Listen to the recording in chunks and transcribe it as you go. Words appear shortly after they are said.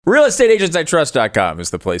RealestateAgentsITrust.com is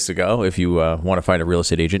the place to go if you want to find a real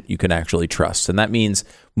estate agent you can actually trust. And that means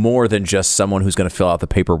more than just someone who's going to fill out the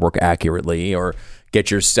paperwork accurately or get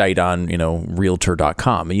your site on,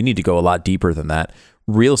 Realtor.com. You need to go a lot deeper than that.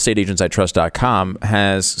 RealestateAgentsITrust.com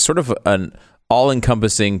has sort of an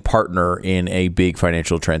all-encompassing partner in a big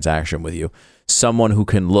financial transaction with you. Someone who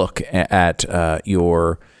can look at the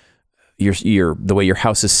way your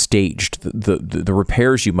house is staged, the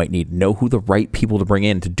repairs you might need, know who the right people to bring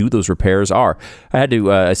in to do those repairs are. I had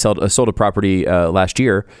to I sold a property last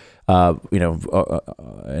year,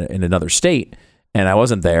 in another state, and I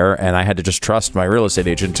wasn't there, and I had to just trust my real estate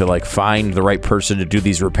agent to find the right person to do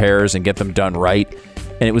these repairs and get them done right.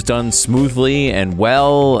 And it was done smoothly and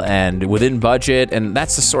well and within budget, and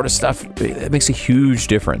that's the sort of stuff that makes a huge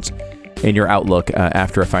difference in your outlook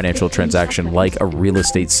after a financial transaction like a real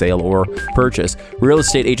estate sale or purchase.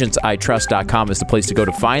 RealestateAgentsITrust.com is the place to go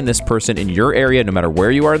to find this person in your area, no matter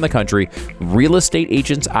where you are in the country.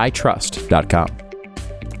 RealestateAgentsITrust.com.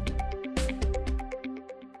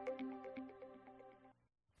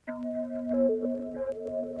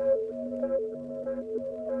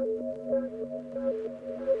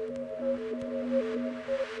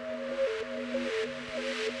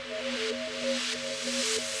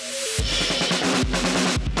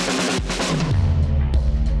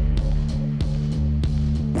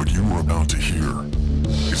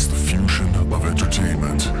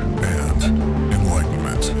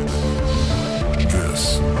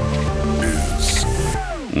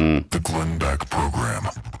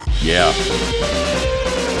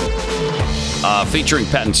 Featuring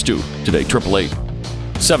Pat and Stu today,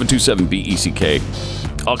 888-727-BECK.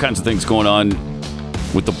 All kinds of things going on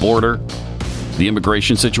with the border, the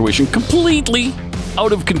immigration situation, completely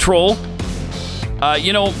out of control.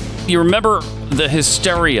 You remember the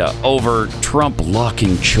hysteria over Trump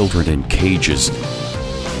locking children in cages.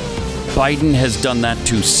 Biden has done that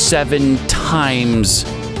to 7 times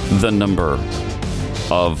the number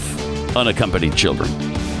of unaccompanied children.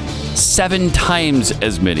 7 times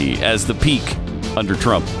as many as the peak under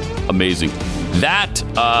Trump. Amazing. That,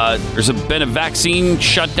 there's been a vaccine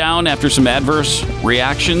shutdown after some adverse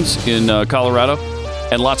reactions in Colorado,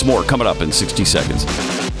 and lots more coming up in 60 seconds.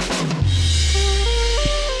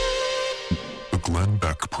 The Glenn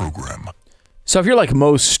Beck Program. So if you're like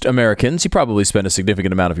most Americans, you probably spend a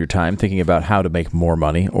significant amount of your time thinking about how to make more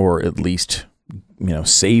money, or at least,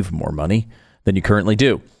 save more money than you currently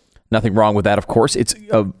do. Nothing wrong with that, of course. It's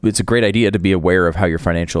a great idea to be aware of how your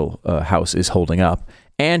financial house is holding up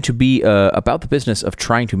and to be about the business of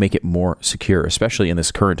trying to make it more secure, especially in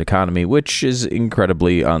this current economy, which is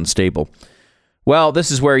incredibly unstable. Well,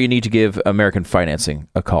 this is where you need to give American Financing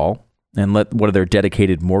a call and let one of their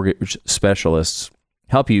dedicated mortgage specialists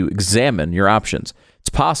help you examine your options. It's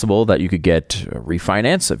possible that you could get a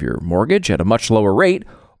refinance of your mortgage at a much lower rate,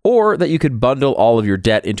 or that you could bundle all of your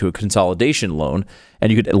debt into a consolidation loan,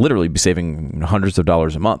 and you could literally be saving hundreds of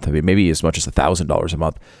dollars a month. I mean, maybe as much as $1,000 a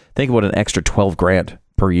month. Think of what an extra $12,000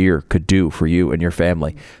 per year could do for you and your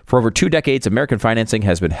family. For over 2 decades, American Financing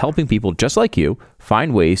has been helping people just like you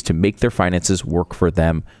find ways to make their finances work for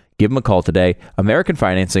them. Give them a call today. American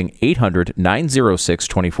Financing,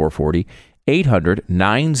 800-906-2440.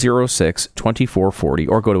 800-906-2440,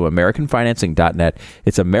 or go to AmericanFinancing.net.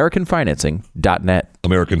 It's AmericanFinancing.net.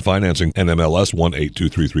 American Financing, NMLS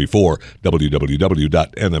 182334,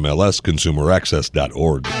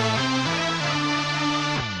 www.nmlsconsumeraccess.org.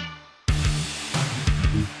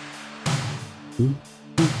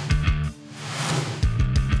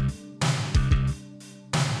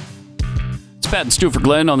 It's Pat and Stu for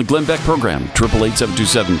Glenn on the Glenn Beck Program,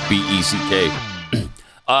 888-727-BECK.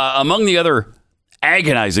 Among the other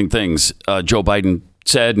agonizing things Joe Biden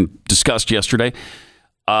said and discussed yesterday,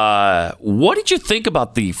 what did you think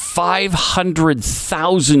about the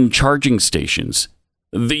 500,000 charging stations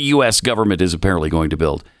the U.S. government is apparently going to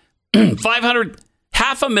build?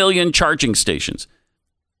 500,000 charging stations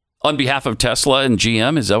on behalf of Tesla and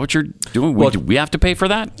GM? Is that what you're doing? We have to pay for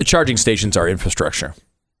that? The charging stations are infrastructure.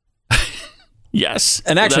 Yes,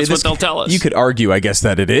 and actually, that's what they'll tell us. You could argue, I guess,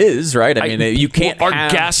 that it is, right? I mean, you can't Are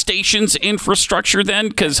gas stations infrastructure then?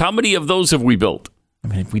 Because how many of those have we built? I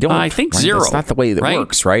mean, we don't. I think right? zero. That's not the way that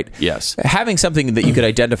works, right? Yes. Having something that you could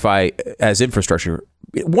identify as infrastructure,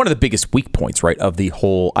 one of the biggest weak points, right, of the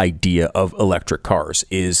whole idea of electric cars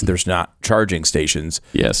is there's not charging stations.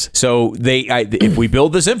 Yes. So if we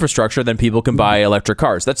build this infrastructure, then people can buy electric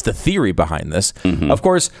cars. That's the theory behind this. Mm-hmm. Of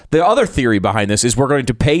course, the other theory behind this is we're going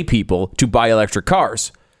to pay people to buy electric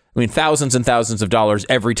cars. I mean, thousands and thousands of dollars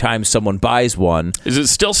every time someone buys one. Is it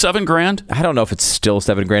still $7,000? I don't know if it's still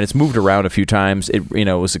 $7,000. It's moved around a few times. It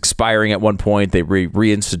was expiring at one point. They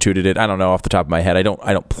reinstituted it. I don't know off the top of my head. I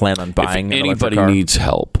don't plan on buying. If an electric anybody car. needs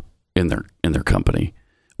help in their company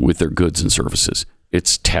with their goods and services,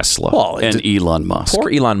 it's Tesla and Elon Musk.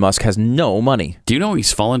 Poor Elon Musk has no money. Do you know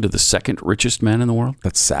he's fallen to the second richest man in the world?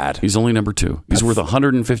 That's sad. He's only number 2. He's worth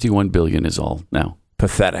 $151 billion is all now.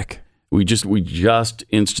 Pathetic. We just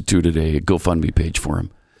instituted a GoFundMe page for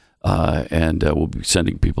him, and we'll be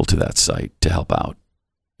sending people to that site to help out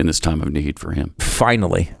in this time of need for him.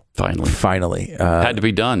 Finally. Had to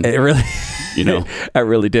be done. It really, I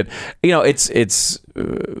really did. It's.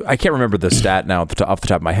 I can't remember the stat now off the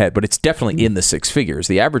top of my head, but it's definitely in the 6 figures.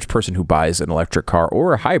 The average person who buys an electric car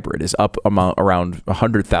or a hybrid is up around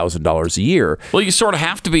 $100,000 a year. Well, you sort of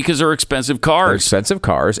have to be because they're expensive cars. They're expensive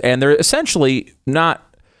cars, and they're essentially not.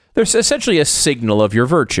 There's essentially a signal of your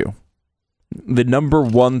virtue. The number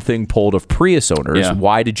one thing polled of Prius owners,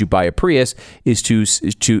 why did you buy a Prius, is to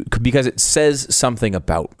because it says something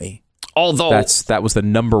about me. Although that was the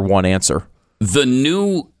number one answer. The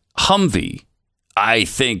new Humvee, I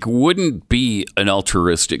think, wouldn't be an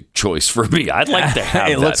altruistic choice for me. I'd like to have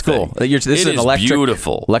it that looks thing. Cool. This is an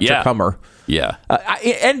beautiful electric Hummer. Yeah.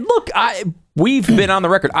 And look, we've been on the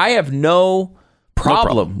record. I have no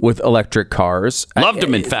problem with electric cars. Loved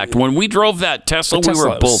them. In fact, when we drove that Tesla, we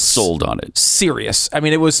were both sold on it. Serious. I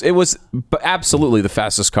mean, it was absolutely the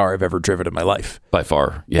fastest car I've ever driven in my life by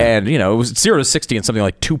far. Yeah. And it was 0 to 60 in something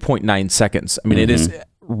like 2.9 seconds. I mean, it is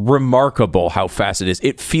remarkable how fast it is.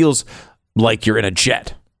 It feels like you're in a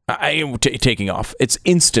jet. Taking off. It's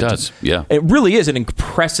instant. It does. Yeah. It really is an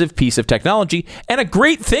impressive piece of technology and a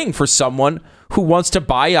great thing for someone who wants to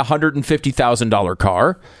buy a $150,000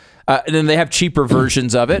 car. And then they have cheaper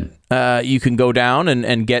versions of it. You can go down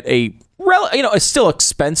and get it's still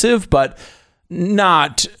expensive, but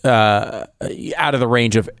not out of the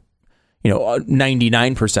range of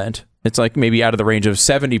 99%. It's like maybe out of the range of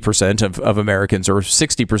 70% of Americans or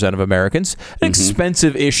 60% of Americans. An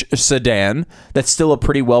expensive-ish sedan that's still a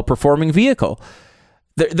pretty well-performing vehicle.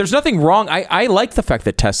 There's nothing wrong. I like the fact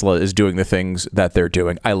that Tesla is doing the things that they're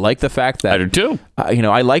doing. I like the fact that I do too.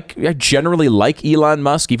 I generally like Elon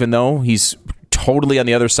Musk, even though he's totally on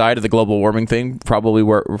the other side of the global warming thing, probably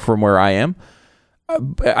from where I am.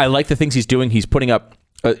 I like the things he's doing. He's putting up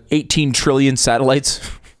 18 trillion satellites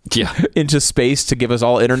into space to give us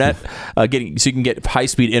all internet, so you can get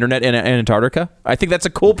high-speed internet in Antarctica. I think that's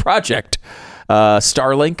a cool project.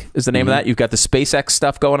 Starlink is the name of that. You've got the SpaceX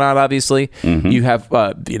stuff going on, obviously. You have,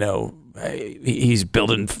 he's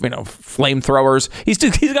building, flamethrowers. He's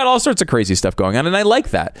got all sorts of crazy stuff going on, and I like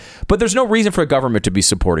that. But there's no reason for a government to be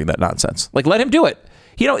supporting that nonsense. Like, let him do it.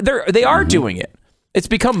 They are doing it. It's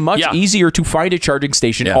become much easier to find a charging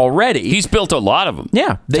station already. He's built a lot of them.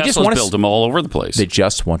 Yeah. Tesla's built them all over the place. They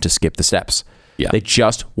just want to skip the steps. Yeah. They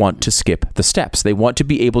just want to skip the steps. They want to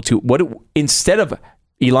be able to, instead of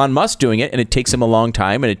Elon Musk doing it, and it takes him a long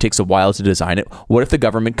time and it takes a while to design it. What if the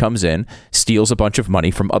government comes in, steals a bunch of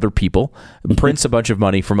money from other people, prints a bunch of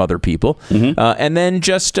money from other people, and then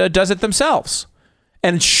just does it themselves?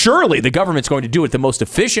 And surely the government's going to do it the most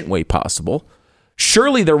efficient way possible.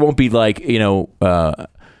 Surely there won't be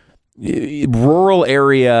rural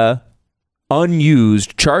area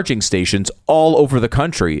unused charging stations all over the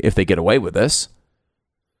country if they get away with this.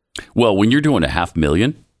 Well, when you're doing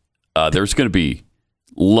 500,000, there's going to be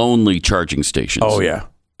lonely charging stations. Oh, yeah.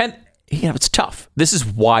 And, it's tough. This is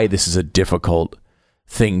why this is a difficult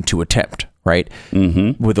thing to attempt, right?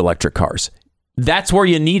 With electric cars. That's where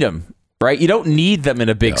you need them, right? You don't need them in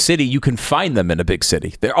a big city. You can find them in a big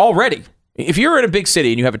city. They're already. If you're in a big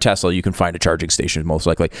city and you have a Tesla, you can find a charging station most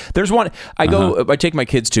likely. There's one. I take my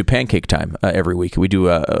kids to Pancake Time every week. We do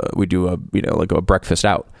a breakfast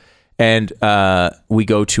out. And we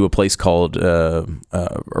go to a place called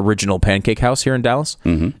Original Pancake House here in Dallas,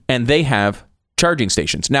 and they have charging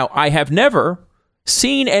stations. Now, I have never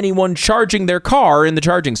seen anyone charging their car in the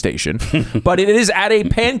charging station, but it is at a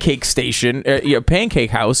pancake station,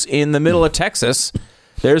 pancake house in the middle of Texas.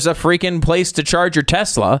 There's a freaking place to charge your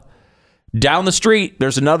Tesla. Down the street,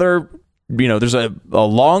 there's another, there's a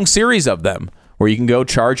long series of them where you can go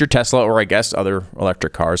charge your Tesla or I guess other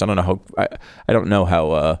electric cars. I don't know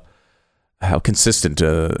how consistent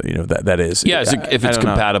that is. Yeah, if it's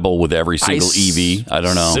compatible with every single EV, I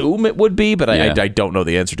don't know. I assume it would be, but I don't know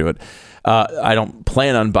the answer to it. I don't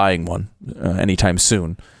plan on buying one anytime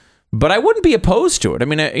soon, but I wouldn't be opposed to it. I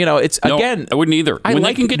mean, it's again, I wouldn't either. When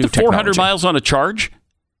they can get to 400 miles on a charge,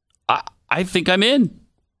 I think I'm in.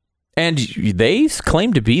 And they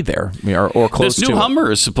claim to be there or close to it. This new Hummer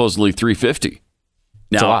is supposedly 350.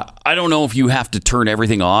 It's a Now, lot. I don't know if you have to turn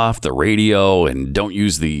everything off, the radio, and don't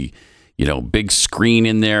use the big screen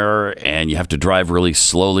in there, and you have to drive really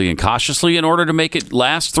slowly and cautiously in order to make it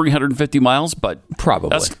last 350 miles, but Probably.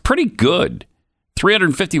 that's pretty good.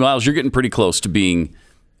 350 miles, you're getting pretty close to being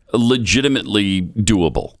legitimately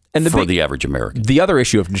doable for the average American. The other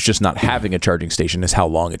issue of just not having a charging station is how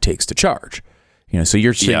long it takes to charge. So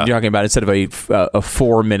you're talking about, instead of a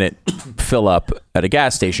 4-minute fill up at a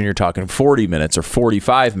gas station, you're talking 40 minutes or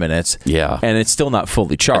 45 minutes. Yeah. And it's still not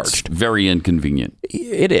fully charged. It's very inconvenient.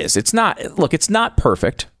 It is. It's not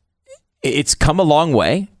perfect. It's come a long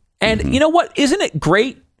way. And you know what? Isn't it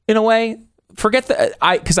great in a way? Forget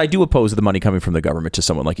because I do oppose the money coming from the government to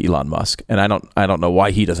someone like Elon Musk. And I don't know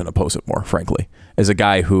why he doesn't oppose it more, frankly, as a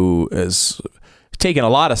guy who is taken a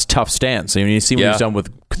lot of tough stands. I mean, you see what he's done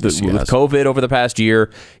with COVID over the past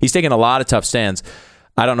year. He's taken a lot of tough stands.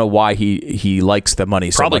 I don't know why he likes the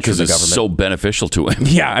money so much from the government. Probably because it's so beneficial to him.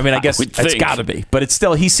 Yeah, I mean, I guess it's got to be. But it's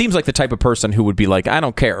still, he seems like the type of person who would be like, I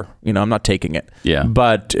don't care. I'm not taking it. Yeah.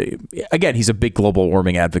 But again, he's a big global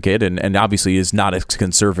warming advocate and obviously is not as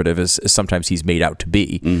conservative as sometimes he's made out to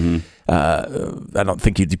be. Mm-hmm. I don't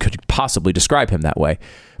think you could possibly describe him that way.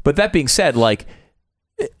 But that being said,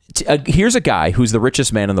 here's a guy who's the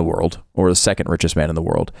richest man in the world, or the second richest man in the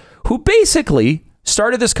world, who basically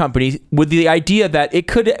started this company with the idea that it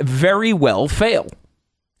could very well fail.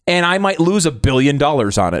 And I might lose $1 billion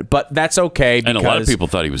on it, but that's okay. And a lot of people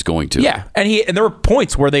thought he was going to. Yeah. And there were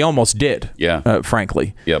points where they almost did. Yeah.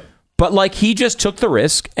 Frankly. Yep. But he just took the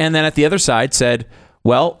risk. And then at the other side said,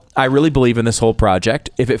 well, I really believe in this whole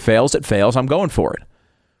project. If it fails, it fails. I'm going for it.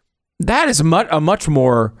 That is a much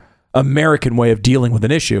more American way of dealing with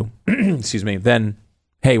an issue, excuse me, than,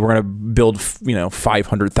 hey, we're going to build,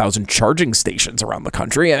 500,000 charging stations around the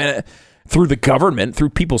country through the government, through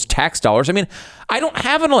people's tax dollars. I mean, I don't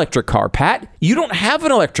have an electric car, Pat. You don't have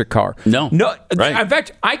an electric car. No. Right. In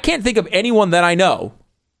fact, I can't think of anyone that I know.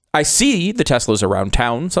 I see the Teslas around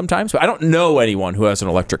town sometimes, but I don't know anyone who has an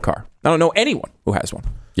electric car. I don't know anyone who has one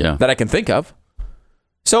that I can think of.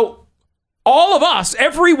 So all of us,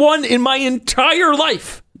 everyone in my entire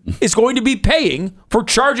life, is going to be paying for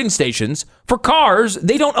charging stations for cars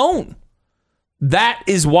they don't own. That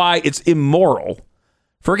is why it's immoral.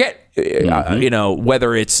 Forget,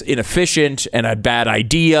 whether it's inefficient and a bad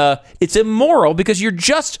idea. It's immoral because you're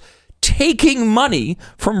just taking money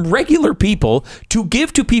from regular people to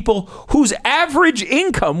give to people whose average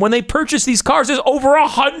income when they purchase these cars is over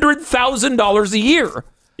 $100,000 a year.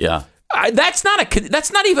 Yeah. That's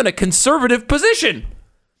not even a conservative position.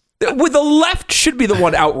 With the left should be the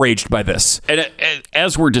one outraged by this. And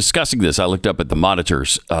as we're discussing this, I looked up at the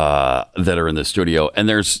monitors that are in the studio, and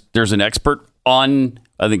there's an expert on,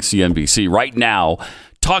 I think, CNBC right now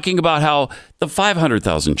talking about how the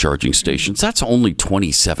 500,000 charging stations, that's only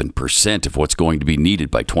 27% of what's going to be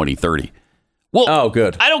needed by 2030. Well,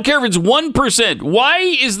 good. I don't care if it's 1%. Why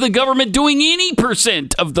is the government doing any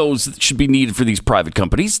percent of those that should be needed for these private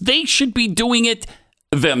companies? They should be doing it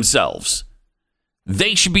themselves.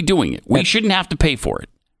 They should be doing it. We shouldn't have to pay for it.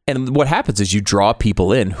 And what happens is you draw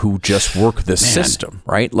people in who just work the system,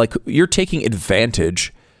 right? Like you're taking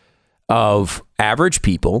advantage of average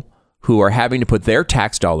people who are having to put their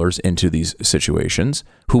tax dollars into these situations,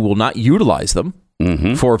 who will not utilize them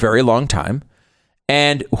for a very long time.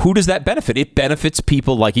 And who does that benefit? It benefits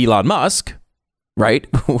people like Elon Musk, right?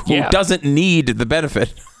 Who doesn't need the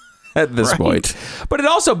benefit at this point. But it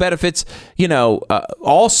also benefits,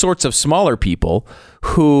 all sorts of smaller people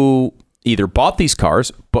who either bought these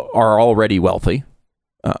cars but are already wealthy,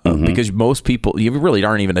 because most people, you really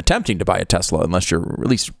aren't even attempting to buy a Tesla unless you're at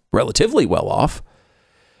least relatively well off.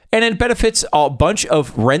 And it benefits a bunch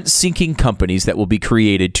of rent-seeking companies that will be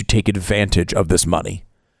created to take advantage of this money.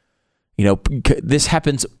 This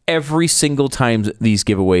happens every single time these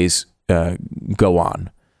giveaways go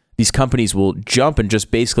on. These companies will jump and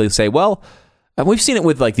just basically say, well, and we've seen it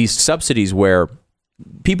with these subsidies where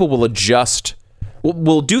people will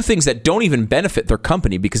will do things that don't even benefit their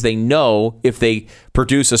company because they know if they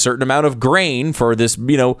produce a certain amount of grain for this,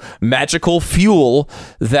 magical fuel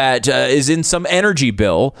that is in some energy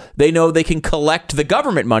bill, they know they can collect the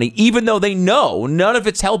government money, even though they know none of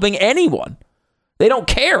it's helping anyone. They don't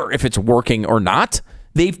care if it's working or not.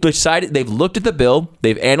 They've decided, they've looked at the bill,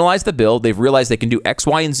 they've analyzed the bill, they've realized they can do X,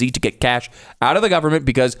 Y, and Z to get cash out of the government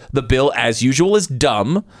because the bill, as usual, is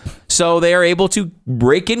dumb. So they are able to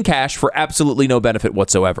rake in cash for absolutely no benefit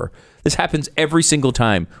whatsoever. This happens every single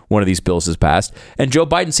time one of these bills is passed. And Joe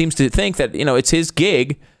Biden seems to think that, it's his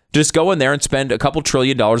gig to just go in there and spend a couple $1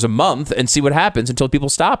 trillion a month and see what happens until people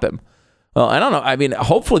stop him. Well, I don't know. I mean,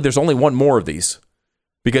 hopefully there's only one more of these.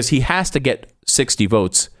 because he has to get 60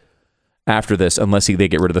 votes after this unless they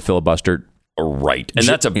get rid of the filibuster. Right. And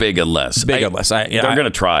that's a big unless. Big unless. They're going to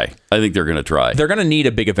try. I think they're going to try. They're going to need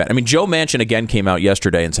a big event. I mean, Joe Manchin again came out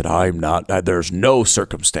yesterday and said, there's no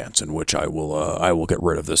circumstance in which I will get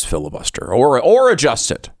rid of this filibuster or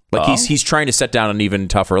adjust it. Like he's trying to set down an even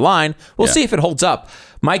tougher line. We'll see if it holds up.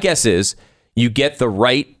 My guess is you get the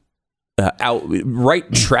right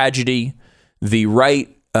tragedy, the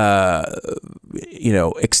right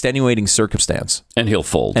extenuating circumstance, and he'll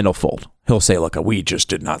fold. He'll say, look, we just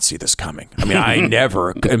did not see this coming. I mean, I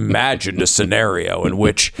never imagined a scenario in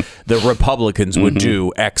which the Republicans would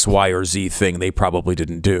do X, Y, or Z thing they probably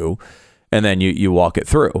didn't do. And then you walk it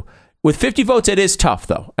through. With 50 votes, it is tough,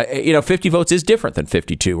 though. 50 votes is different than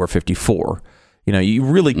 52 or 54. You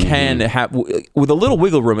really can have, with a little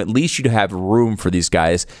wiggle room, at least you'd have room for these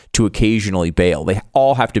guys to occasionally bail. They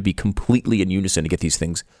all have to be completely in unison to get these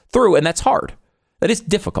things through, and that's hard. That is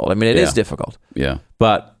difficult. I mean, it is difficult. Yeah.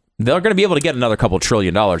 But they're going to be able to get another couple $1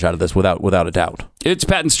 trillion out of this without a doubt. It's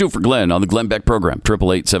Pat and Stu for Glenn on the Glenn Beck program,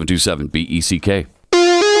 888-727-BECK.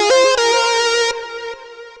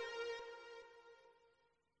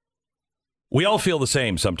 We all feel the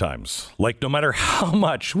same sometimes. Like no matter how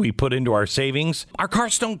much we put into our savings, our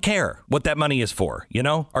cars don't care what that money is for,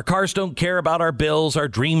 Our cars don't care about our bills, our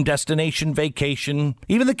dream destination vacation,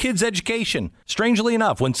 even the kids' education. Strangely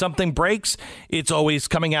enough, when something breaks, it's always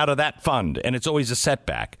coming out of that fund, and it's always a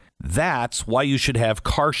setback. That's why you should have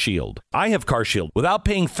CarShield. I have CarShield. Without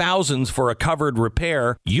paying thousands for a covered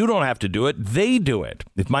repair, you don't have to do it. They do it.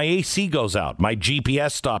 If my AC goes out, my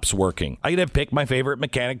GPS stops working, I can pick my favorite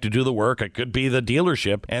mechanic to do the work. It could be the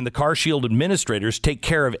dealership, and the CarShield administrators take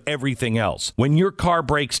care of everything else. When your car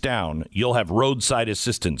breaks down, you'll have roadside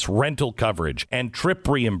assistance, rental coverage, and trip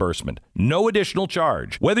reimbursement. No additional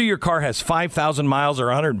charge. Whether your car has 5,000 miles or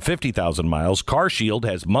 150,000 miles, CarShield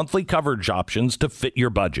has monthly coverage options to fit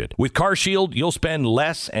your budget. With CarShield, you'll spend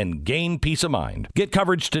less and gain peace of mind. Get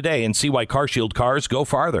coverage today and see why CarShield cars go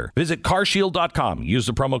farther. Visit carshield.com. Use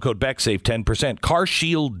the promo code BECK. Save 10%.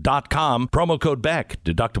 carshield.com. Promo code BECK.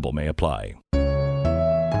 Deductible may apply.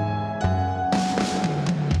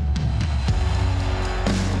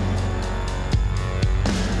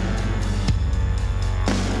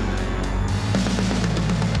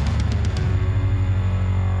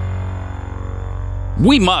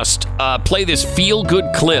 We must play this feel-good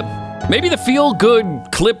clip. Maybe the feel-good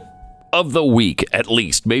clip of the week, at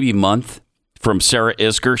least. Maybe month, from Sarah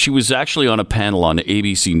Isker. She was actually on a panel on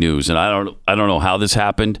ABC News, and I don't know how this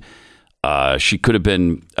happened. She could have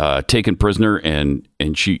been taken prisoner, and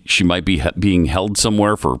she might be being held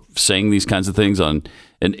somewhere for saying these kinds of things on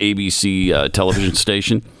an ABC television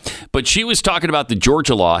station. But she was talking about the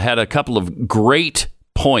Georgia law, had a couple of great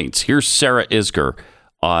points. Here's Sarah Isker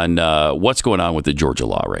on what's going on with the Georgia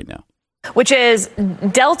law right now. Which is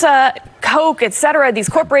Delta, Coke, et cetera, these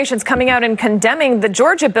corporations coming out and condemning the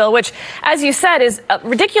Georgia bill, which, as you said, is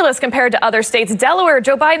ridiculous compared to other states. Delaware,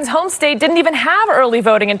 Joe Biden's home state, didn't even have early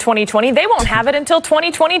voting in 2020. They won't have it until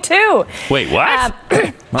 2022. Wait, what?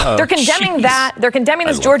 They're condemning that. They're condemning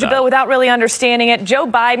this Georgia bill without really understanding it. Joe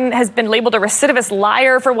Biden has been labeled a recidivist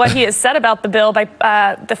liar for what he has said about the bill by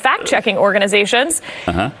the fact-checking organizations.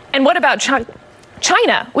 And what about China?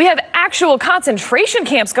 We have actual concentration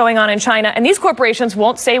camps going on in China, and these corporations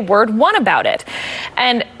won't say word one about it.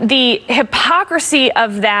 And the hypocrisy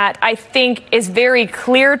of that, I think, is very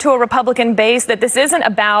clear to a Republican base, that this isn't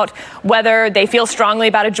about whether they feel strongly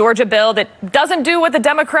about a Georgia bill that doesn't do what the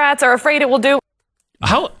Democrats are afraid it will do.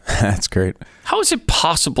 That's great. How is it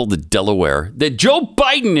possible that Joe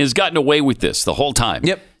Biden has gotten away with this the whole time?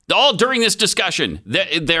 Yep. All during this discussion,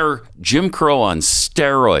 they're Jim Crow on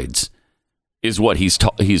steroids is what he's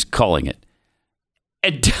calling it.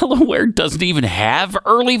 And Delaware doesn't even have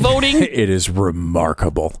early voting? It is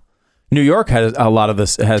remarkable. New York has a lot of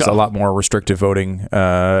this, has a lot more restrictive voting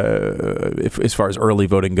as far as early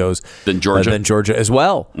voting goes than Georgia as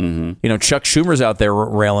well. Mm-hmm. Chuck Schumer's out there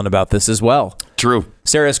railing about this as well. True.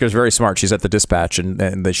 Sarah Isker is very smart. She's at the Dispatch,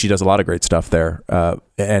 and she does a lot of great stuff there.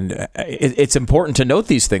 And it's important to note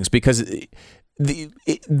these things because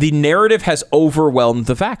the narrative has overwhelmed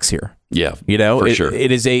the facts here. Yeah, for sure.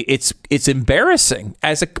 It's embarrassing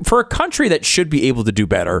for a country that should be able to do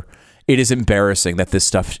better. It is embarrassing that this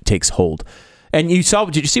stuff takes hold. And did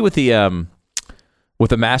you see what the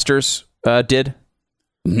Masters did?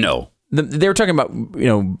 No. They were talking about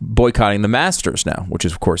boycotting the Masters now, which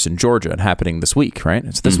is of course in Georgia and happening this week, right?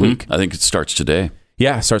 It's this week. I think it starts today.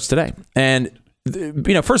 Yeah, it starts today. And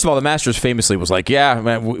first of all, the Masters famously was like, yeah,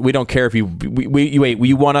 man, we don't care if you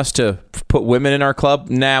want us to put women in our club?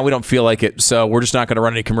 Nah, we don't feel like it. So we're just not going to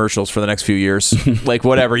run any commercials for the next few years. Like,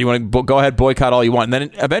 whatever. You want to go ahead, boycott all you want. And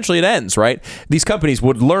then eventually it ends, right? These companies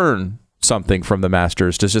would learn something from the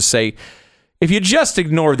Masters to just say, if you just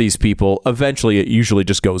ignore these people, eventually it usually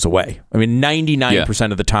just goes away. I mean,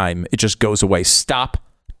 99% of the time, it just goes away. Stop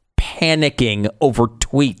panicking over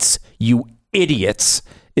tweets, you idiots,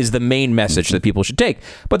 is the main message that people should take.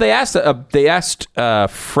 But they asked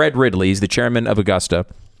Fred Ridley, he's the chairman of Augusta,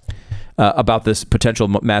 about this potential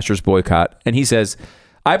Masters boycott. And he says,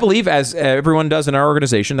 I believe, as everyone does in our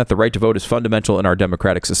organization, that the right to vote is fundamental in our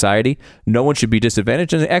democratic society. No one should be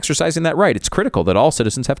disadvantaged in exercising that right. It's critical that all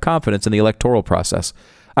citizens have confidence in the electoral process.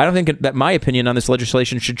 I don't think that my opinion on this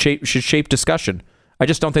legislation should shape discussion. I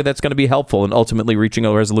just don't think that's going to be helpful in ultimately reaching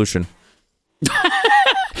a resolution.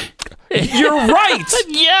 You're right.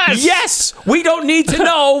 Yes. Yes. We don't need to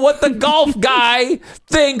know what the golf guy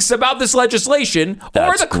thinks about this legislation,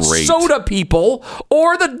 That's or the great. soda people,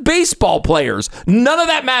 or the baseball players. None of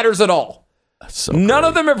that matters at all. None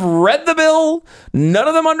of them have read the bill. None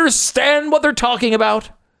of them understand what they're talking about.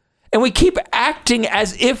 And we keep acting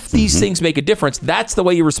as if these things make a difference. That's the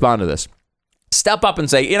way you respond to this. Step up and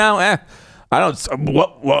say, I don't.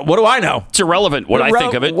 What do I know? It's irrelevant what I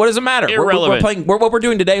think of it. What does it matter? Irrelevant. What we're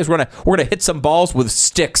doing today is we're gonna hit some balls with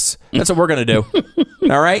sticks. That's what we're gonna do.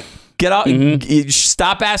 All right, get out.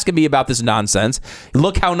 Stop asking me about this nonsense.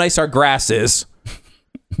 Look how nice our grass is.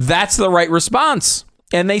 That's the right response,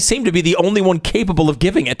 and they seem to be the only one capable of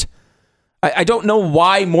giving it. I don't know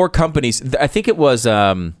why more companies. I think it was.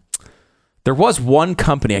 There was one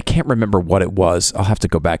company. I can't remember what it was. I'll have to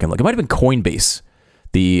go back and look. It might have been Coinbase,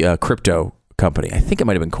 the crypto company. I think it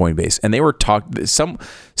might have been Coinbase, and they were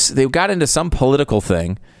they got into some political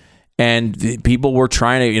thing, and the people were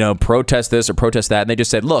trying to protest this or protest that, and they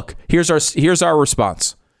just said, look, here's our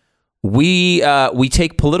response. We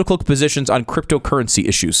take political positions on cryptocurrency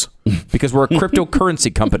issues because we're a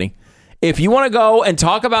cryptocurrency company. If you want to go and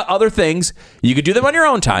talk about other things, you could do them on your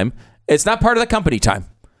own time. It's not part of the company time.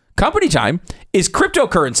 Company time is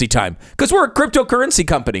cryptocurrency time because we're a cryptocurrency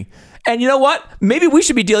company. And you know what? Maybe we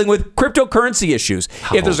should be dealing with cryptocurrency issues.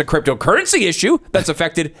 If there's a cryptocurrency issue that's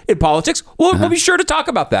affected in politics, we'll be sure to talk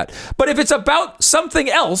about that. But if it's about something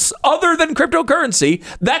else other than cryptocurrency,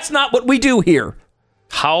 that's not what we do here.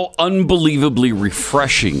 How unbelievably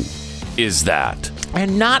refreshing is that?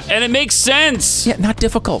 And it makes sense. Yeah, not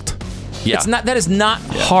difficult. Yeah. That is not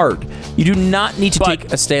hard. You do not need to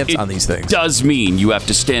take a stance on these things. It does mean you have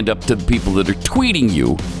to stand up to the people that are tweeting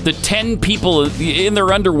you. The 10 people in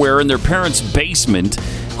their underwear in their parents' basement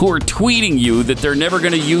who are tweeting you that they're never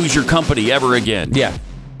going to use your company ever again. Yeah.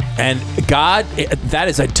 And God, that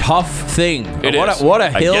is a tough thing. What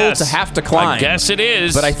a hill to have to climb. I guess it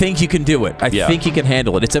is. But I think you can do it. I think you can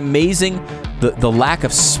handle it. It's amazing the lack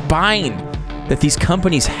of spine that these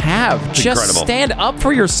companies have. It's just incredible. Stand up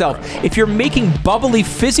for yourself. If you're making bubbly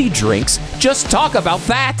fizzy drinks, just talk about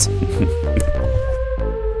that.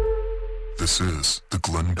 This is the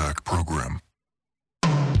Glenn Beck Program.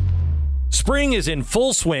 Spring is in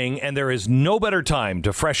full swing, and there is no better time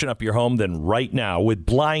to freshen up your home than right now with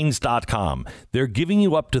Blinds.com. They're giving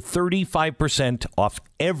you up to 35% off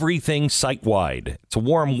everything site-wide. It's a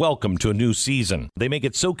warm welcome to a new season. They make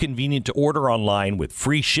it so convenient to order online with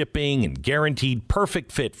free shipping and guaranteed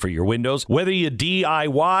perfect fit for your windows. Whether you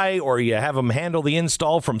DIY or you have them handle the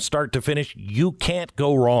install from start to finish, you can't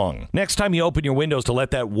go wrong. Next time you open your windows to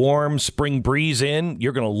let that warm spring breeze in,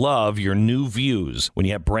 you're going to love your new views when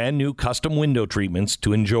you have brand new custom window treatments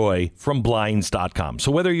to enjoy from Blinds.com.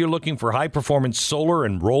 So whether you're looking for high-performance solar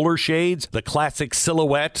and roller shades, the classic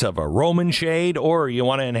silhouette of a Roman shade, or you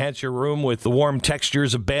want to enhance your room with the warm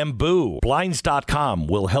textures of bamboo, Blinds.com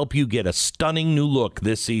will help you get a stunning new look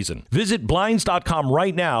this season. Visit Blinds.com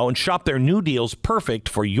right now and shop their new deals perfect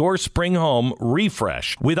for your spring home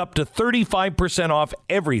refresh with up to 35% off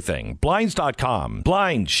everything. Blinds.com.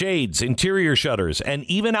 Blinds, shades, interior shutters, and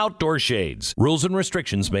even outdoor shades. Rules and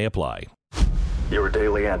restrictions may apply. Your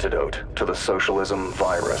daily antidote to the socialism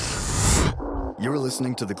virus. You're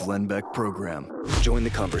listening to the Glenn Beck Program. Join the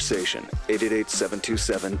conversation.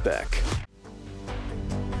 888-727-BECK.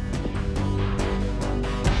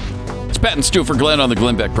 It's Pat and Stu for Glenn on the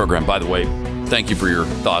Glenn Beck Program. By the way, thank you for your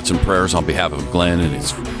thoughts and prayers on behalf of Glenn and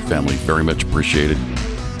his family. Very much appreciated.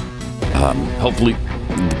 Hopefully,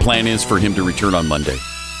 the plan is for him to return on Monday.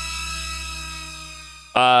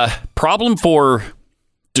 Problem for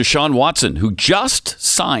Deshaun Watson, who just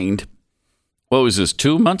signed, what was this,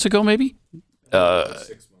 2 months ago, maybe? 6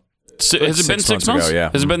 months. Has it been 6 months? Ago, yeah.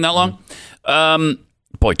 Has it been that long?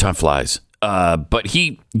 Boy, time flies. But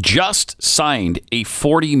he just signed a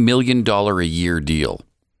 $40 million a year deal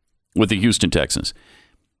with the Houston Texans.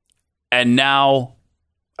 And now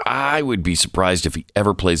I would be surprised if he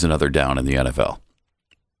ever plays another down in the NFL.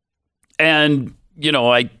 And,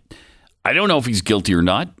 I don't know if he's guilty or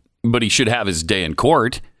not, but he should have his day in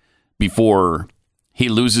court before he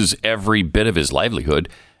loses every bit of his livelihood.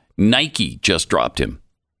 Nike just dropped him,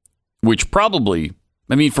 which probably,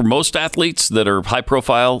 for most athletes that are high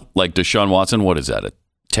profile, like Deshaun Watson, what is that, a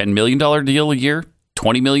 $10 million deal a year?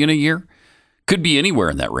 $20 million a year? Could be anywhere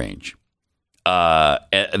in that range.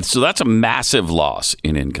 So that's a massive loss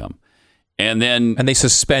in income. And they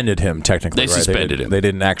suspended him technically. They suspended him. They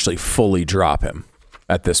didn't actually fully drop him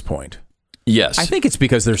at this point. Yes. I think it's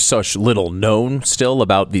because there's such little known still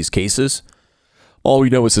about these cases. All we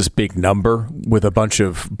know is this big number with a bunch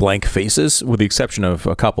of blank faces, with the exception of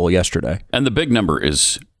a couple yesterday. And the big number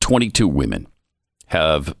is 22 women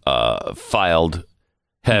have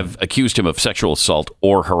accused him of sexual assault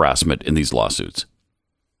or harassment in these lawsuits.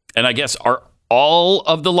 And I guess, are all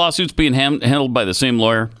of the lawsuits being handled by the same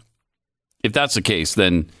lawyer? If that's the case,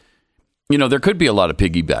 then, there could be a lot of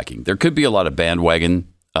piggybacking. There could be a lot of bandwagon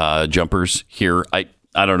jumpers here. I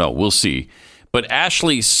don't know. We'll see. But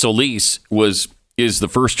Ashley Solis is the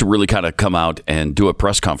first to really kind of come out and do a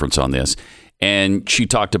press conference on this. And she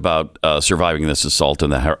talked about surviving this assault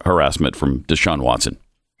and the harassment from Deshaun Watson.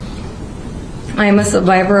 I am a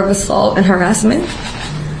survivor of assault and harassment.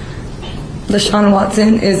 Deshaun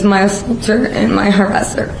Watson is my assaulter and my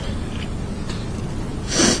harasser.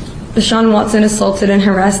 Deshaun Watson assaulted and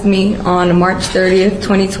harassed me on March 30th,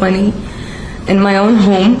 2020, in my own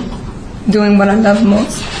home, doing what I love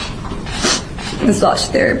most, massage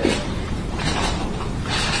therapy.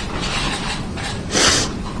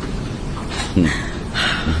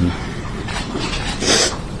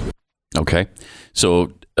 Okay.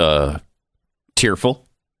 So, tearful.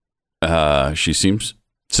 She seems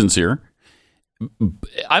sincere.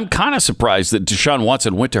 I'm kind of surprised that Deshaun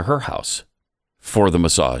Watson went to her house for the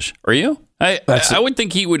massage. Are you? I would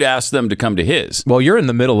think he would ask them to come to his. Well, you're in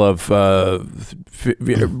the middle of,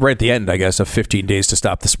 right at the end, I guess, of 15 days to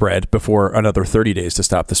stop the spread before another 30 days to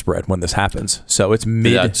stop the spread when this happens. So it's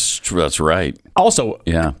mid. That's right. Also,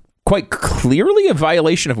 yeah, quite clearly a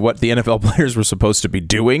violation of what the NFL players were supposed to be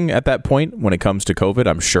doing at that point when it comes to COVID,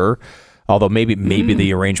 I'm sure. Although maybe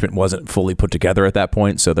the arrangement wasn't fully put together at that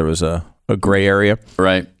point, so there was a gray area.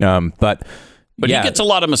 Right. But yeah. He gets a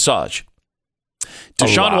lot of massage.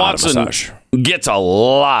 Deshaun Watson gets a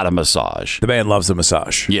lot of massage. The man loves a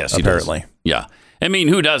massage. Yes, apparently. He does. Yeah.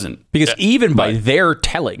 Who doesn't? Because even by their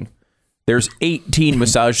telling, there's 18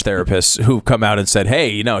 massage therapists who've come out and said,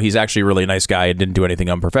 hey, he's actually a really nice guy and didn't do anything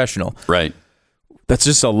unprofessional. Right. That's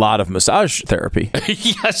just a lot of massage therapy.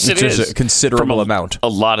 Yes, it is. A considerable amount. A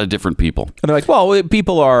lot of different people. And they're like, well,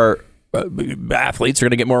 people are... athletes are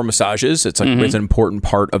going to get more massages. It's like it's an important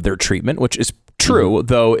part of their treatment, which is true,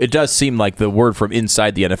 though it does seem like the word from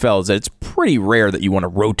inside the NFL is that it's pretty rare that you want to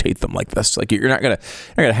rotate them like this. Like you're not going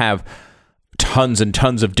to have tons and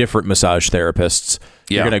tons of different massage therapists.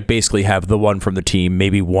 Yeah. You're going to basically have the one from the team,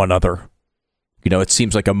 maybe one other. It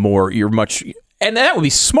seems like and that would be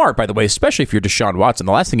smart, by the way, especially if you're Deshaun Watson.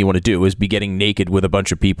 The last thing you want to do is be getting naked with a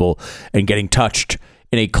bunch of people and getting touched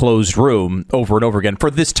in a closed room over and over again. For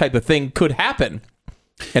this type of thing could happen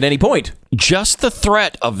at any point. Just the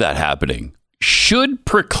threat of that happening should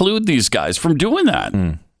preclude these guys from doing that.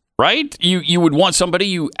 Right? You would want somebody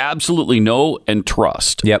you absolutely know and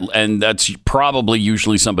trust. Yep. And that's probably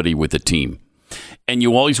usually somebody with a team. And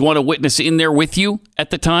you always want a witness in there with you at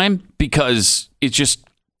the time because it's just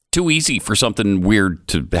too easy for something weird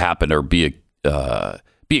to happen or be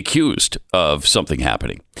accused of something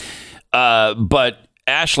happening. But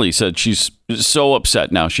Ashley said she's so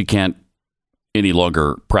upset now she can't any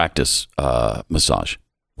longer practice massage.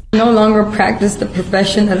 No longer practice the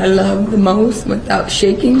profession that I love the most without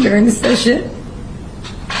shaking during the session.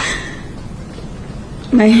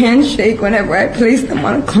 My hands shake whenever I place them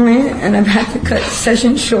on a client, and I've had to cut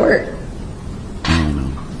sessions short.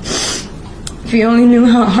 If you only knew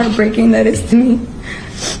how heartbreaking that is to me.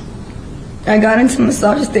 I got into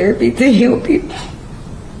massage therapy to heal people.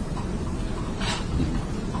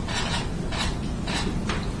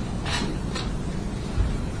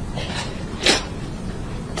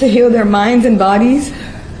 To heal their minds and bodies,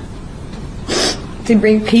 to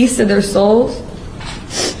bring peace to their souls.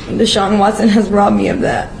 Deshaun Watson has robbed me of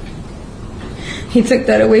that. He took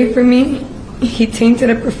that away from me. He tainted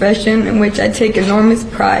a profession in which I take enormous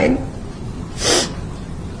pride.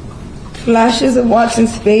 Flashes of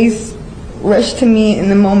Watson's face rush to me in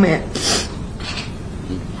the moment.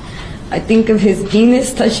 I think of his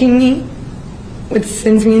penis touching me, which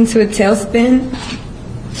sends me into a tailspin.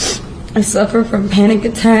 I suffer from panic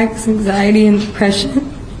attacks, anxiety, and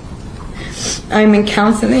depression. I am in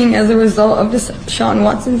counseling as a result of Deshaun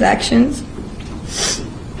Watson's actions.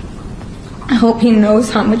 I hope he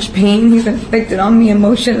knows how much pain he's inflicted on me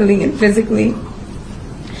emotionally and physically.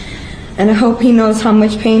 And I hope he knows how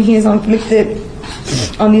much pain he has inflicted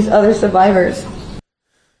on these other survivors.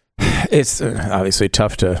 It's obviously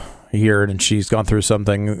tough to hear, and she's gone through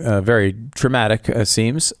something very traumatic,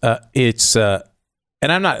 seems.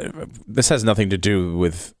 And I'm not. This has nothing to do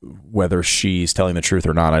with whether she's telling the truth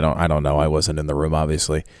or not. I don't know. I wasn't in the room,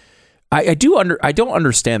 obviously. I don't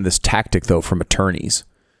understand this tactic though from attorneys,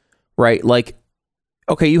 right? Like,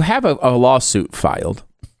 okay, you have a lawsuit filed.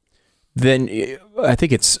 Then I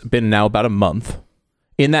think it's been now about a month.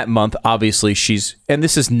 In that month, obviously and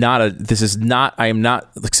this is not, I am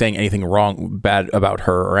not like saying anything bad about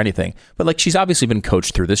her or anything, but like she's obviously been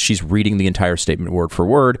coached through this. She's reading the entire statement word for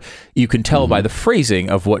word. You can tell by the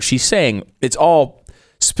phrasing of what she's saying. It's all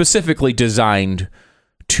specifically designed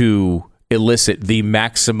to elicit the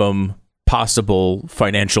maximum possible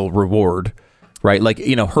financial reward, right? Like,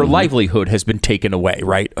 her livelihood has been taken away,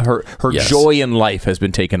 right? Her joy in life has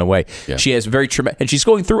been taken away. Yeah. She has and she's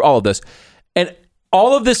going through all of this. And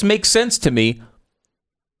all of this makes sense to me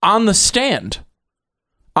on the stand.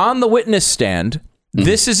 On the witness stand,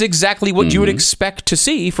 this is exactly what you would expect to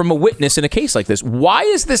see from a witness in a case like this. Why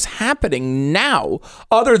is this happening now,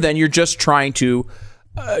 other than you're just trying to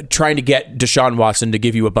get Deshaun Watson to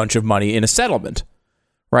give you a bunch of money in a settlement?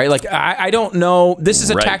 Right? Like, I don't know. This is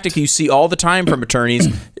a tactic you see all the time from attorneys.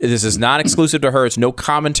 This is not exclusive to her. It's no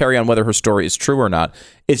commentary on whether her story is true or not.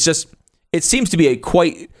 It's just, it seems to be a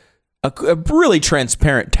really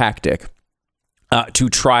transparent tactic to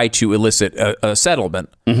try to elicit a settlement.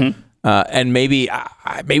 And maybe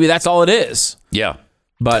that's all it is. Yeah.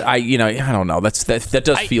 But I don't know. That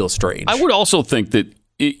does feel strange. I would also think that,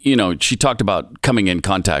 she talked about coming in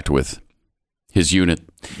contact with his unit.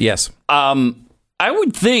 Yes. I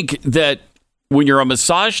would think that when you're a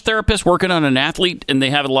massage therapist working on an athlete and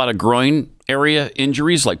they have a lot of groin area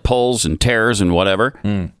injuries like pulls and tears and whatever,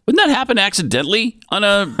 wouldn't that happen accidentally on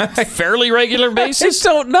a fairly regular basis?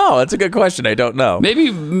 I don't know. That's a good question. I don't know.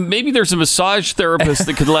 Maybe there's a massage therapist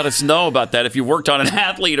that could let us know about that if you worked on an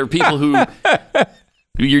athlete or people who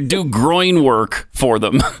you do groin work for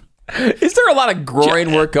them. Is there a lot of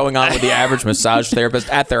groin work going on with the average massage therapist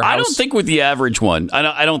at their house? I don't think with the average one.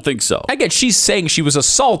 I don't think so. Again, she's saying she was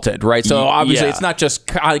assaulted, right? So obviously it's not just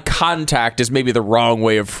contact is maybe the wrong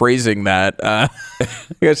way of phrasing that.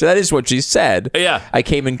 Because that is what she said. Yeah. I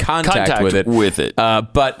came in contact with it.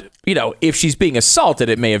 But, if she's being assaulted,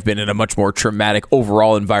 it may have been in a much more traumatic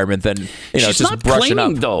overall environment than, she's just not brushing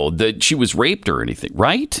claiming, up. Though, that she was raped or anything,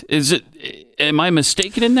 right? Am I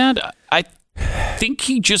mistaken in that? I think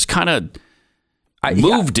he just kind of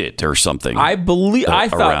moved it or something. I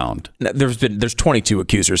thought around. There's 22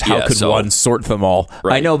 accusers. How could one sort them all?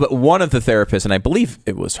 Right. I know, but one of the therapists, and I believe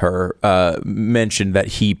it was her, mentioned that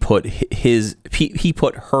he put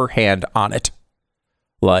her hand on it,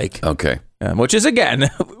 like okay, which is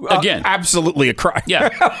again absolutely a crime. Yeah,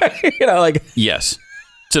 yes,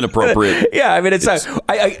 it's inappropriate. Yeah, I mean it's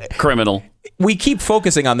criminal. We keep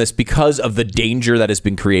focusing on this because of the danger that has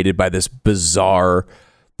been created by this bizarre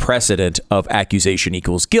precedent of accusation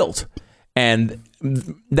equals guilt. And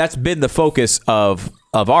that's been the focus of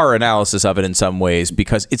our analysis of it in some ways,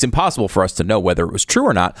 because it's impossible for us to know whether it was true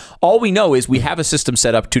or not. All we know is we have a system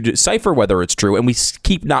set up to decipher whether it's true, and we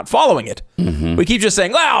keep not following it. We keep just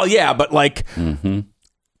saying, well, yeah, but like...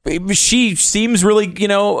 she seems really,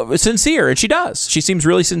 sincere, and she does. She seems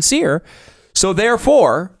really sincere. So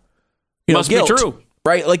therefore... must guilt, be true,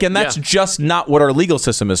 right? Like, and that's just not what our legal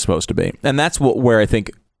system is supposed to be, and that's where I think,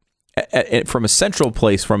 from a central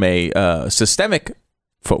place, from a systemic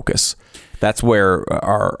focus, that's where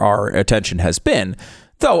our attention has been.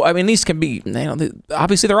 Though, I mean, these can be,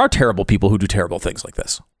 obviously, there are terrible people who do terrible things like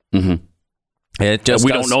this. And it just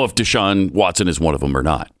we don't know if Deshaun Watson is one of them or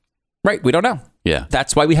not. Right? We don't know. Yeah,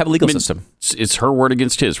 that's why we have a legal system. It's her word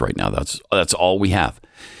against his right now. That's all we have.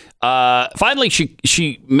 Finally,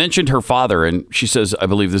 she mentioned her father, and she says, I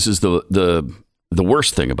believe this is the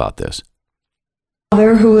worst thing about this.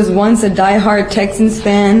 Father, who was once a diehard Texans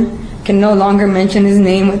fan, can no longer mention his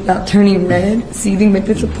name without turning red, seething with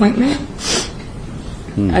disappointment.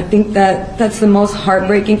 I think that's the most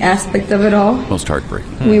heartbreaking aspect of it all. Most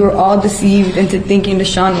heartbreaking. We were all deceived into thinking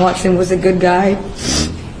Deshaun Watson was a good guy.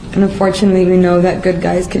 And unfortunately, we know that good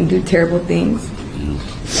guys can do terrible things.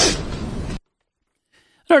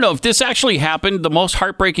 I don't know if this actually happened. The most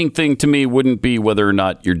heartbreaking thing to me wouldn't be whether or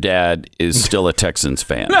not your dad is still a Texans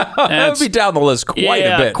fan. That would be down the list quite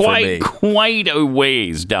a bit for me. Quite a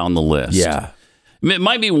ways down the list. Yeah. It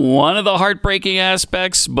might be one of the heartbreaking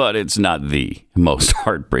aspects, but it's not the most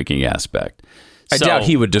heartbreaking aspect. I doubt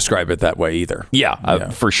he would describe it that way either.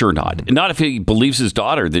 Yeah, for sure not. Not if he believes his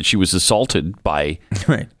daughter that she was assaulted by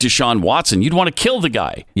Deshaun Watson. You'd want to kill the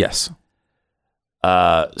guy. Yes.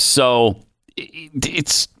 So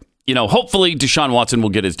it's, hopefully Deshaun Watson will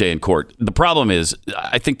get his day in court. The problem is,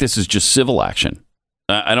 I think this is just civil action.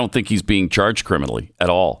 I don't think he's being charged criminally at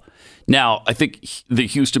all. Now, I think the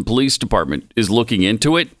Houston Police Department is looking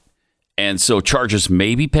into it, and so charges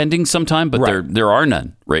may be pending sometime, but there are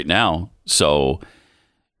none right now. So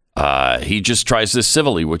he just tries this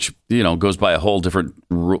civilly, which, goes by a whole different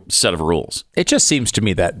set of rules. It just seems to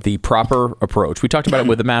me that the proper approach, we talked about it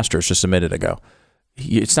with the Masters just a minute ago.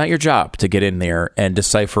 It's not your job to get in there and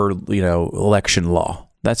decipher, election law.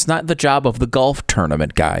 That's not the job of the golf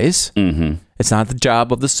tournament, guys. Mm-hmm. It's not the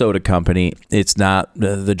job of the soda company. It's not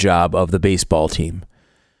the job of the baseball team.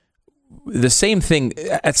 The same thing,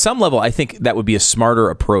 at some level, I think that would be a smarter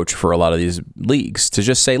approach for a lot of these leagues to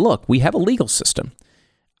just say, look, we have a legal system.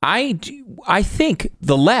 I think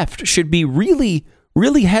the left should be really,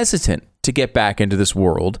 really hesitant to get back into this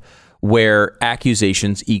world where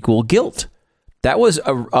accusations equal guilt. That was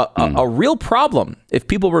a real problem. If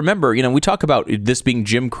people remember, we talk about this being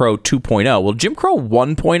Jim Crow 2.0. Well, Jim Crow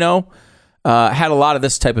 1.0 had a lot of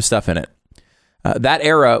this type of stuff in it. That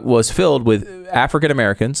era was filled with African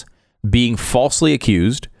Americans being falsely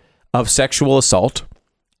accused of sexual assault,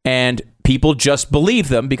 and people just believed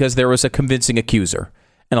them because there was a convincing accuser.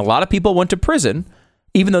 And a lot of people went to prison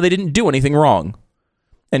even though they didn't do anything wrong.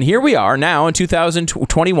 And here we are now in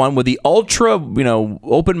 2021 with the ultra,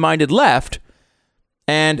 open-minded left,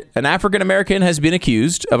 and an African American has been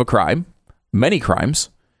accused of a crime, many crimes.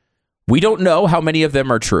 We don't know how many of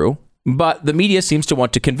them are true, but the media seems to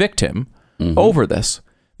want to convict him over this.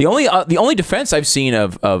 The only defense I've seen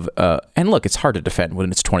of and look, it's hard to defend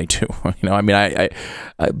when it's 22. I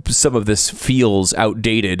some of this feels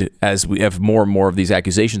outdated as we have more and more of these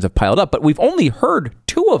accusations have piled up, but we've only heard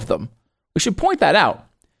 2 of them. We should point that out.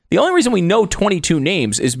 The only reason we know 22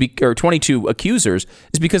 names or 22 accusers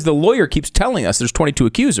is because the lawyer keeps telling us there's 22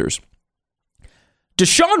 accusers.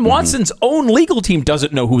 Deshaun Watson's own legal team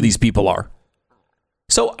doesn't know who these people are.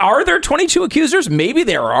 So are there 22 accusers? Maybe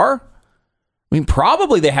there are. I mean,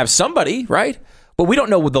 probably they have somebody, right? But we don't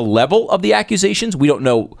know the level of the accusations. We don't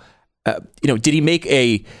know, did he make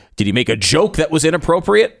a joke that was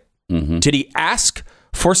inappropriate? Mm-hmm. Did he ask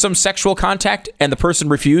for some sexual contact and the person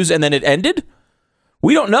refused and then it ended?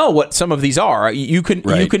 We don't know what some of these are. You can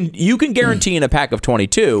guarantee in a pack of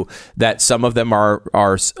 22 that some of them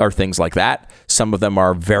are things like that. Some of them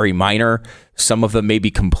are very minor. Some of them may be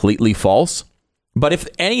completely false. But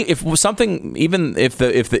if something, even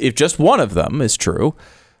if just one of them is true,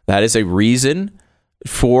 that is a reason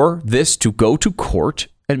for this to go to court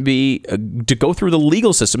and to go through the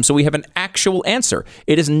legal system so we have an actual answer.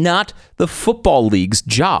 It is not the football league's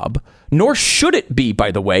job, nor should it be,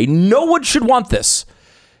 by the way. No one should want this.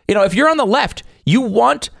 If you're on the left, you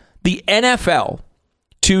want the NFL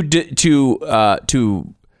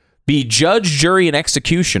to be judge, jury, and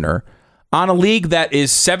executioner on a league that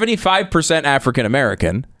is 75% African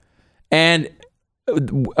American and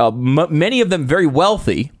many of them very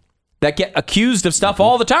wealthy that get accused of stuff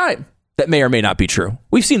all the time that may or may not be true.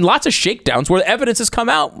 We've seen lots of shakedowns where the evidence has come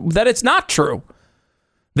out that it's not true.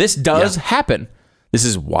 This does happen. This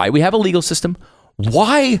is why we have a legal system.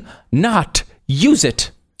 Why not use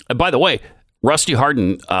it? And by the way, Rusty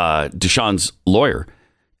Hardin, Deshaun's lawyer,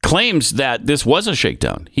 claims that this was a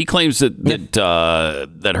shakedown. He claims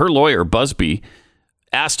that her lawyer, Busby,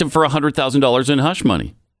 asked him for $100,000 in hush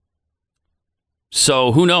money.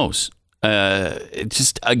 So who knows?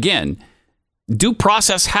 Just, again, due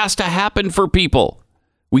process has to happen for people.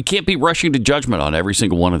 We can't be rushing to judgment on every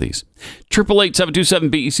single one of these.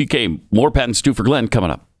 888-727-BECK. More Pat and Stu for Glenn coming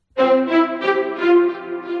up.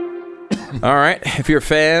 All right. If you're a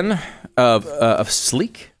fan of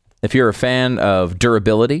sleek, if you're a fan of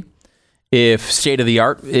durability, if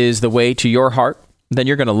state-of-the-art is the way to your heart, then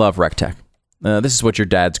you're going to love RecTech. This is what your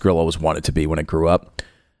dad's grill always wanted to be when it grew up.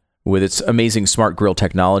 With its amazing smart grill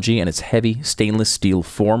technology and its heavy stainless steel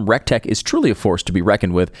form, RecTech is truly a force to be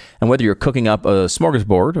reckoned with. And whether you're cooking up a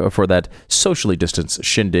smorgasbord or for that socially distanced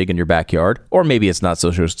shindig in your backyard, or maybe it's not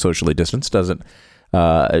socially distanced, who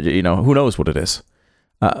knows what it is.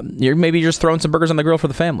 You're maybe just throwing some burgers on the grill for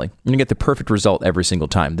the family. You get the perfect result every single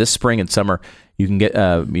time. This spring and summer, you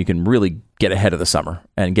can really get ahead of the summer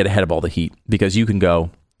and get ahead of all the heat because you can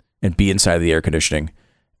go and be inside the air conditioning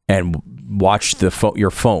and watch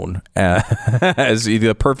your phone as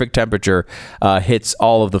the perfect temperature hits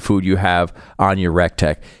all of the food you have on your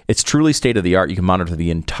RecTech. It's truly state-of-the-art. You can monitor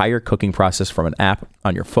the entire cooking process from an app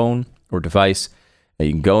on your phone or device.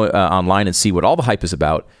 You can go online and see what all the hype is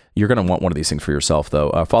about. You're going to want one of these things for yourself, though.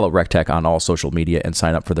 Follow RecTech on all social media and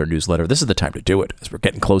sign up for their newsletter. This is the time to do it as we're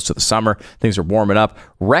getting close to the summer. Things are warming up.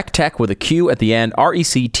 RecTech with a Q at the end,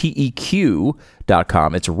 RecTeq.com.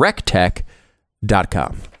 It's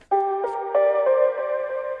RecTech.com.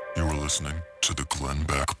 You are listening to the Glenn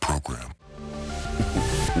Beck Program.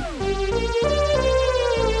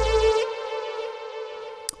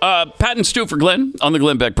 Pat and Stu for Glenn on the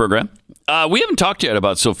Glenn Beck Program. We haven't talked yet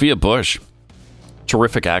about Sophia Bush,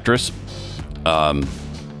 terrific actress,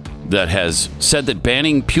 that has said that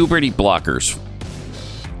banning puberty blockers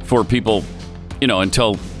for people,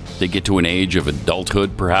 until they get to an age of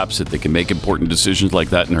adulthood, perhaps, that they can make important decisions like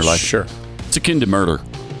that in their life. Sure. It's akin to murder.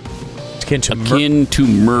 Akin to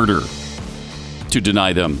murder to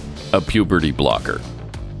deny them a puberty blocker.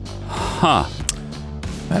 Huh.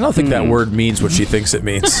 I don't think that word means what she thinks it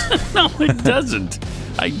means. No, it doesn't.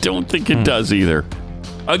 I don't think it does either.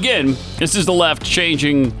 Again, this is the left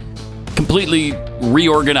changing, completely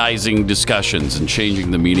reorganizing discussions and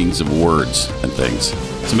changing the meanings of words and things.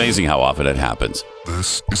 It's amazing how often it happens.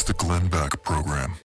 This is the Glenn Beck Program.